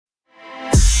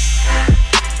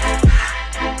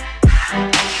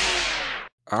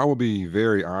I will be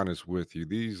very honest with you.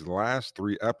 These last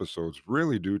three episodes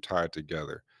really do tie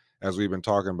together as we've been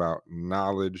talking about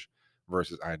knowledge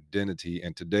versus identity.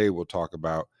 And today we'll talk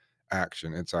about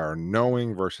action. It's our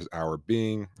knowing versus our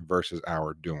being versus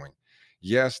our doing.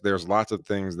 Yes, there's lots of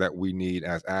things that we need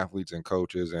as athletes and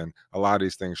coaches, and a lot of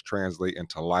these things translate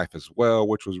into life as well,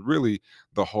 which was really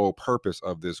the whole purpose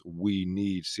of this We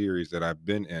Need series that I've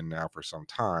been in now for some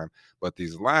time. But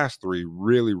these last three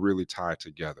really, really tie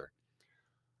together.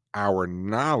 Our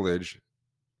knowledge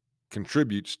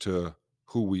contributes to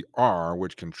who we are,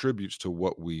 which contributes to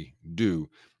what we do.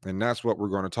 And that's what we're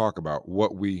going to talk about,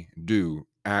 what we do,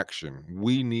 action.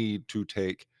 We need to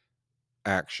take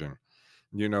action.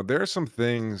 There are some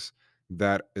things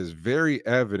that is very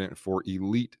evident for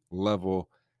elite level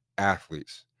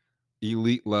athletes,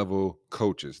 elite level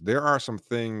coaches. There are some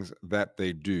things that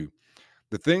they do.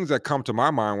 The things that come to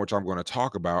my mind, which I'm going to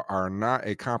talk about, are not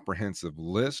a comprehensive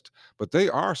list, but they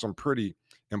are some pretty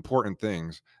important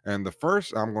things. And the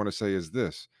first I'm going to say is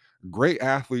this: great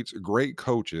athletes, great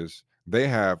coaches, they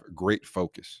have great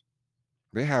focus,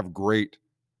 they have great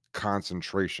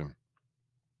concentration.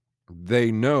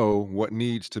 They know what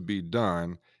needs to be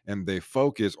done and they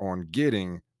focus on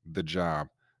getting the job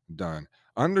done.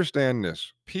 Understand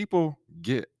this: people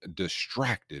get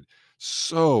distracted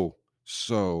so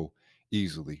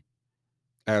easily.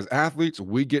 As athletes,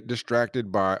 we get distracted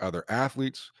by other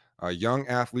athletes. Young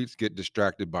athletes get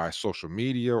distracted by social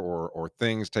media or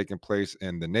things taking place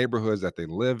in the neighborhoods that they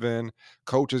live in.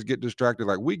 Coaches get distracted.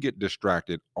 Like, we get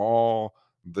distracted all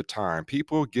the time.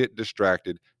 People get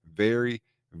distracted very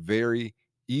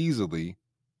easily.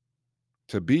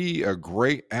 To be a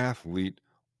great athlete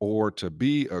or to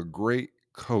be a great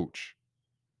coach,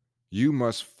 you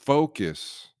must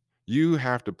focus. You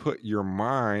have to put your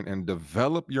mind and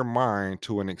develop your mind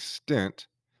to an extent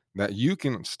that you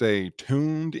can stay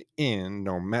tuned in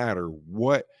no matter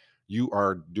what you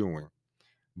are doing.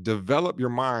 Develop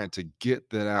your mind to get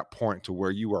to that point to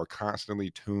where you are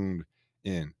constantly tuned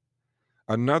in.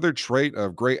 Another trait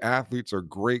of great athletes or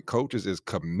great coaches is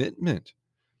commitment.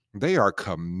 They are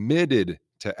committed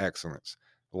to excellence.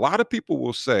 A lot of people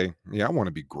will say, "Yeah, I want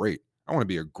to be great. I want to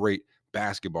be a great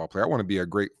basketball player. I want to be a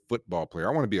great football player.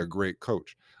 I want to be a great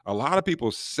coach." A lot of people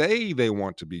say they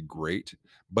want to be great,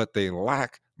 but they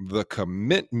lack the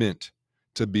commitment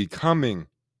to becoming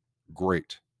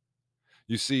great.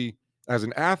 You see, as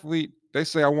an athlete, they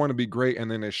say, "I want to be great,"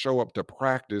 and then they show up to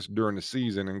practice during the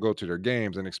season and go to their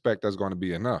games and expect that's going to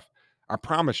be enough. I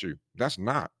promise you, that's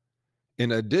not.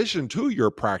 In addition to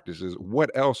your practices, what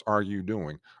else are you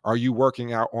doing? Are you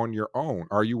working out on your own?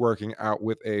 Are you working out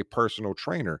with a personal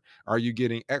trainer? Are you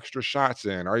getting extra shots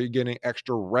in? Are you getting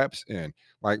extra reps in?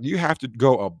 Like, you have to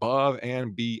go above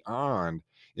and beyond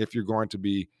if you're going to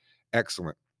be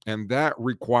excellent. And that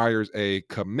requires a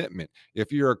commitment.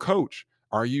 If you're a coach,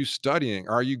 are you studying?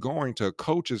 Are you going to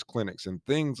coaches clinics and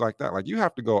things like that? Like, you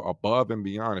have to go above and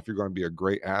beyond if you're going to be a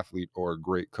great athlete or a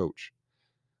great coach.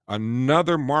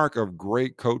 Another mark of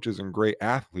great coaches and great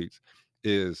athletes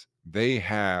is they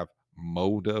have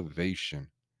motivation.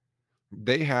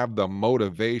 They have the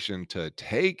motivation to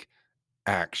take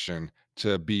action,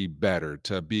 to be better,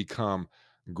 to become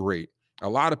great. A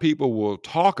lot of people will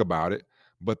talk about it,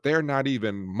 but they're not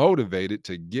even motivated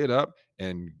to get up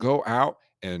and go out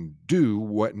and do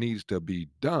what needs to be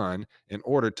done in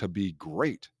order to be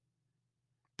great.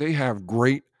 They have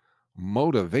great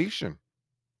motivation.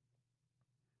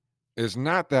 It's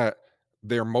not that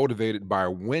they're motivated by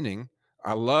winning.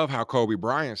 I love how Kobe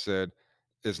Bryant said,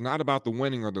 "It's not about the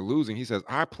winning or the losing." He says,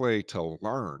 "I play to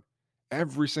learn."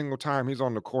 Every single time he's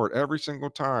on the court, every single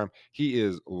time he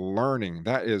is learning.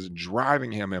 That is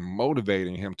driving him and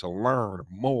motivating him to learn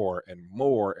more and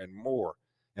more and more.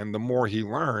 And the more he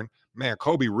learned, man,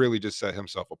 Kobe really just set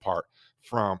himself apart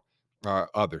from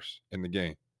others in the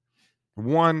game.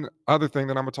 One other thing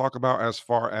that I'm gonna talk about as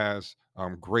far as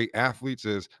great athletes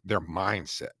is their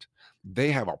mindset.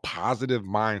 They have a positive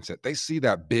mindset. They see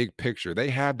that big picture. They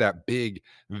have that big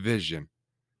vision.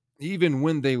 Even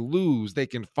when they lose, they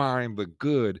can find the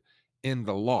good in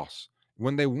the loss.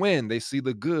 When they win, they see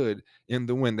the good in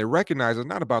the win. They recognize it's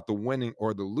not about the winning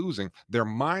or the losing. Their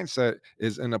mindset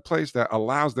is in a place that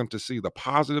allows them to see the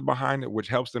positive behind it, which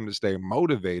helps them to stay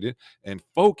motivated and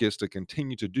focused to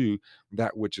continue to do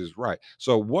that which is right.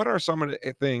 So, what are some of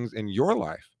the things in your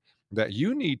life that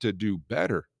you need to do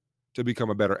better to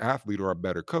become a better athlete or a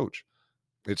better coach?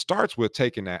 It starts with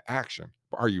taking that action.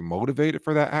 Are you motivated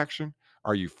for that action?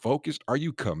 Are you focused? Are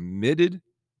you committed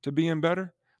to being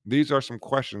better? These are some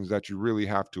questions that you really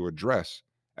have to address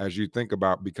as you think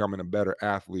about becoming a better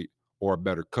athlete or a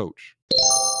better coach.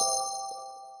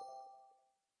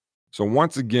 So,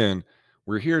 once again,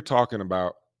 we're here talking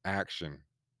about action,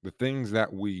 the things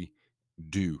that we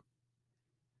do.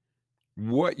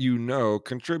 What you know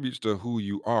contributes to who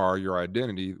you are, your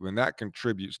identity, when that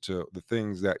contributes to the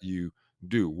things that you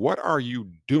do. What are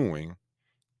you doing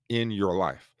in your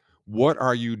life? What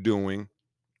are you doing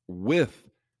with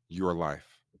your life?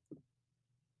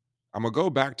 I'm going to go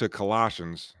back to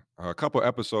Colossians. A couple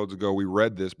episodes ago, we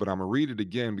read this, but I'm going to read it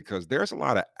again because there's a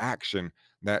lot of action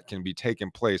that can be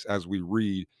taking place as we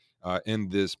read in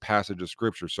this passage of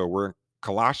scripture. So we're in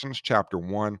Colossians chapter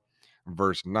 1,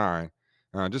 verse 9.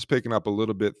 Just picking up a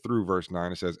little bit through verse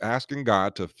 9, it says, asking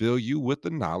God to fill you with the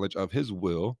knowledge of his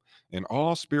will and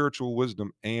all spiritual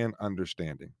wisdom and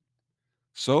understanding,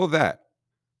 so that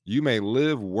you may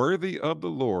live worthy of the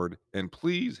Lord and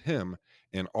please him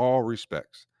in all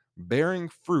respects, bearing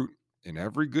fruit in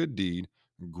every good deed,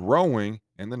 growing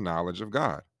in the knowledge of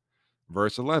God.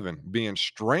 Verse 11, being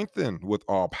strengthened with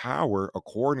all power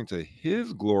according to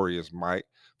his glorious might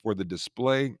for the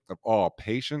display of all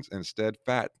patience and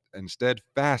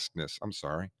steadfastness. I'm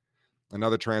sorry.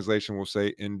 Another translation will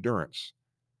say endurance,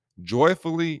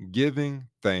 joyfully giving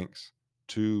thanks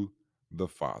to the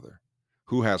Father,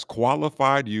 who has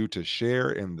qualified you to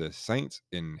share in the saints'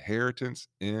 inheritance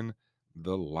in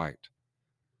the light.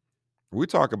 We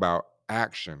talk about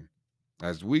action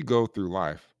as we go through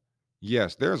life.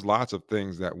 Yes, there's lots of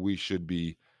things that we should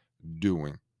be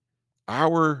doing.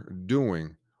 Our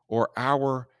doing or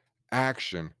our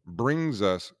action brings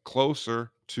us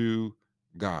closer to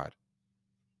God,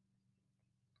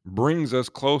 brings us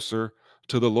closer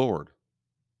to the Lord.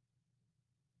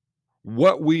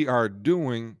 What we are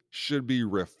doing should be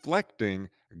reflecting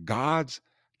God's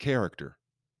character.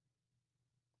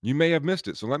 You may have missed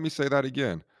it. So let me say that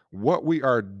again. What we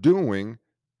are doing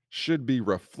should be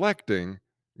reflecting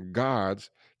God's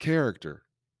character.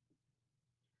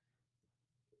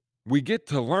 We get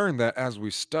to learn that as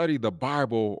we study the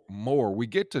Bible more. We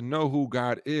get to know who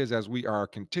God is as we are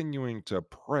continuing to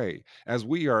pray, as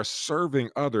we are serving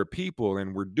other people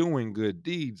and we're doing good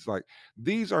deeds. Like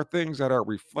these are things that are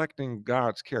reflecting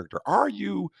God's character. Are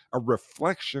you a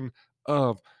reflection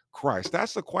of Christ?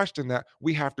 That's the question that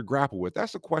we have to grapple with.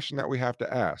 That's the question that we have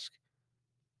to ask.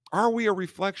 Are we a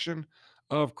reflection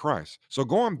of Christ? So,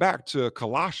 going back to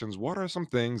Colossians, what are some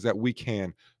things that we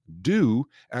can do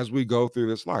as we go through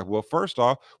this life? Well, first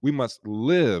off, we must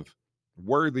live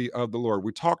worthy of the Lord.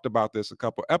 We talked about this a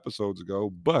couple episodes ago,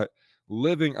 but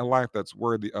living a life that's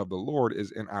worthy of the Lord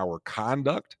is in our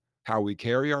conduct, how we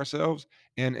carry ourselves,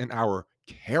 and in our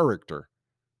character.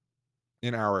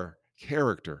 In our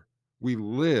character, we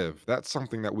live. That's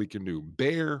something that we can do.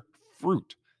 Bear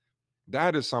fruit,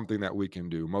 that is something that we can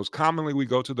do. Most commonly, we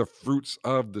go to the fruits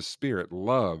of the Spirit: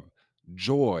 love,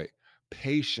 joy,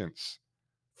 patience,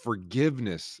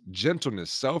 forgiveness,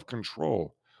 gentleness, self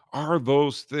control. Are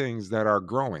those things that are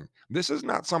growing? This is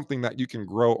not something that you can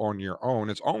grow on your own.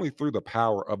 It's only through the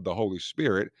power of the Holy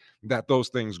Spirit that those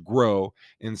things grow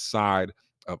inside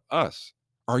of us.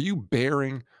 Are you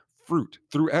bearing fruit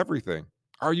through everything?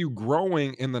 Are you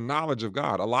growing in the knowledge of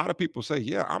God? A lot of people say,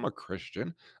 yeah, I'm a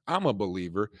Christian, I'm a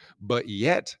believer, but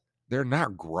yet they're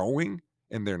not growing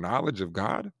in their knowledge of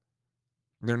God.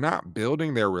 They're not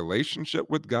building their relationship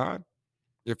with God.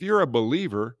 If you're a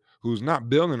believer who's not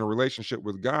building a relationship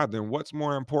with God, then what's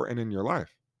more important in your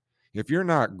life? If you're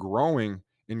not growing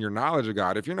in your knowledge of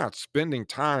God, if you're not spending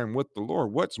time with the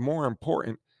Lord, what's more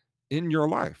important in your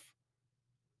life?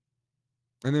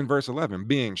 And then verse 11,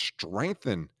 being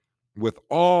strengthened with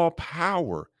all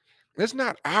power. It's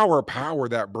not our power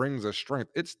that brings us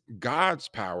strength, it's God's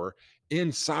power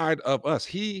inside of us.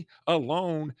 He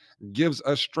alone gives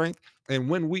us strength. And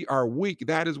when we are weak,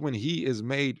 that is when He is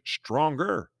made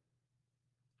stronger.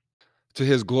 To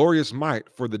his glorious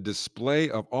might for the display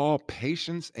of all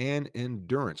patience and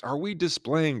endurance. Are we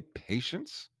displaying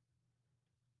patience?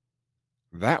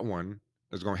 That one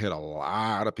is going to hit a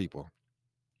lot of people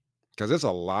because there's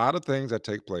a lot of things that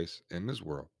take place in this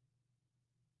world,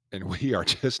 and we are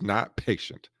just not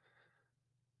patient.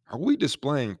 Are we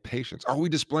displaying patience? Are we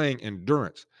displaying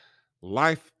endurance?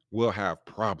 Life will have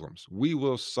problems. We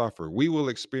will suffer. We will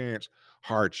experience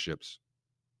hardships,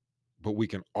 but we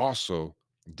can also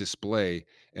display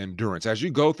endurance. As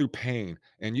you go through pain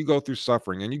and you go through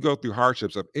suffering and you go through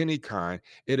hardships of any kind,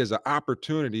 it is an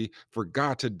opportunity for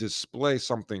God to display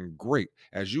something great.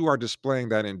 As you are displaying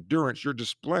that endurance, you're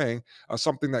displaying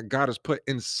something that God has put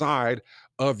inside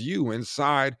of you,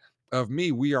 inside of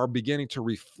me. We are beginning to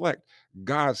reflect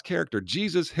God's character.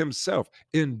 Jesus himself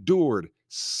endured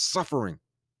suffering,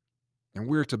 and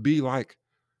we're to be like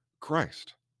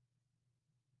Christ.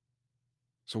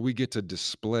 So we get to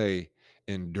display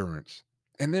endurance.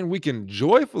 And then we can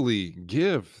joyfully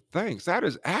give thanks. That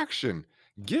is action,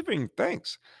 giving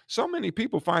thanks. So many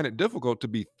people find it difficult to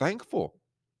be thankful.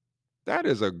 That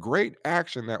is a great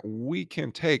action that we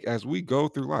can take as we go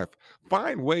through life.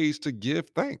 Find ways to give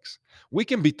thanks. We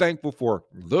can be thankful for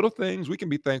little things, we can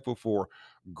be thankful for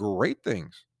great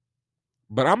things.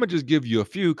 But I'm gonna just give you a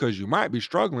few because you might be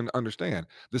struggling to understand.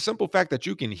 The simple fact that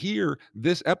you can hear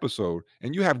this episode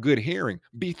and you have good hearing,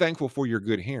 be thankful for your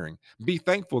good hearing. Be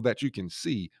thankful that you can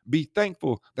see. Be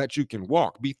thankful that you can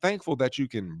walk. Be thankful that you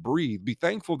can breathe. Be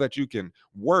thankful that you can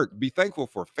work. Be thankful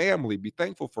for family. Be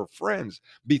thankful for friends.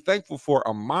 Be thankful for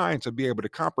a mind to be able to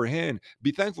comprehend.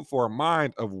 Be thankful for a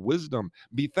mind of wisdom.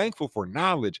 Be thankful for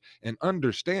knowledge and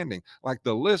understanding. Like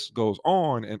the list goes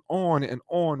on and on and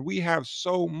on. We have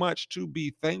so much to be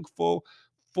thankful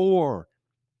for.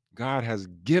 God has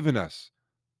given us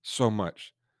so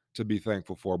much to be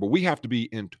thankful for, but we have to be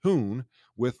in tune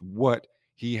with what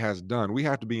He has done. We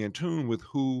have to be in tune with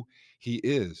who He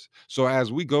is. So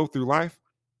as we go through life,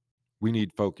 we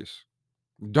need focus.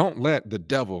 Don't let the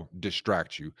devil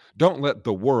distract you. Don't let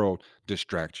the world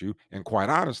distract you. And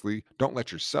quite honestly, don't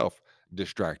let yourself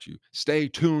distract you. Stay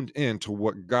tuned in to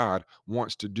what God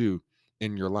wants to do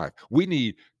in your life. We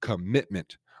need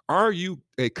commitment. Are you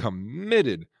a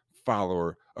committed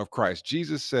follower of Christ?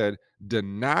 Jesus said,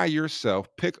 deny yourself,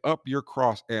 pick up your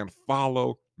cross, and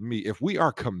follow me. If we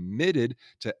are committed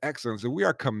to excellence, if we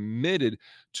are committed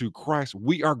to Christ,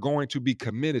 we are going to be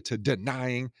committed to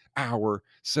denying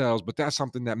ourselves. But that's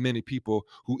something that many people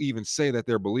who even say that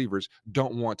they're believers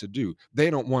don't want to do. They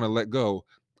don't want to let go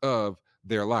of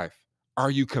their life.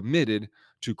 Are you committed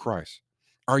to Christ?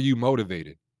 Are you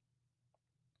motivated?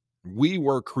 We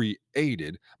were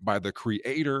created by the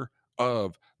creator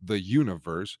of the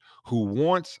universe who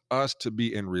wants us to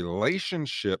be in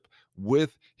relationship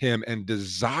with him and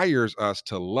desires us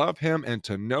to love him and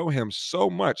to know him so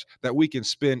much that we can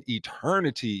spend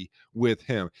eternity with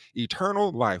him.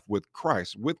 Eternal life with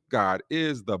Christ, with God,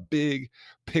 is the big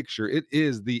picture. It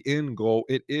is the end goal.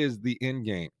 It is the end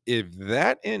game. If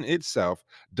that in itself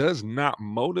does not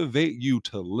motivate you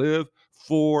to live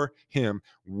for him,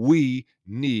 we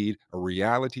need a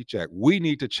reality check. We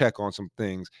need to check on some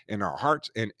things in our hearts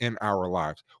and in our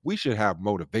lives. We should have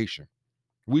motivation.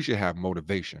 We should have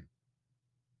motivation.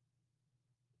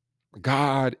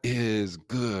 God is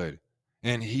good,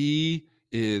 and he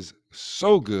is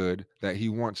so good that he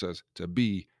wants us to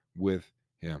be with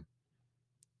him.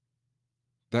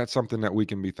 That's something that we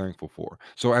can be thankful for.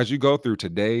 So as you go through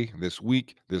today, this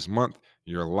week, this month,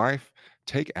 your life,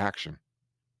 take action.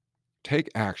 Take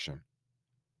action.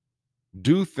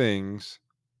 Do things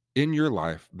in your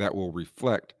life that will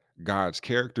reflect God's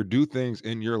character. Do things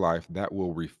in your life that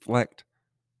will reflect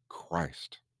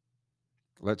Christ.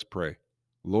 Let's pray.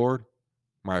 Lord,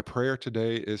 my prayer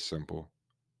today is simple.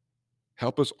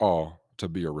 Help us all to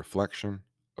be a reflection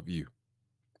of you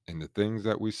in the things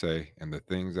that we say and the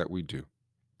things that we do.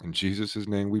 In Jesus'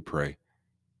 name we pray.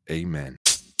 Amen.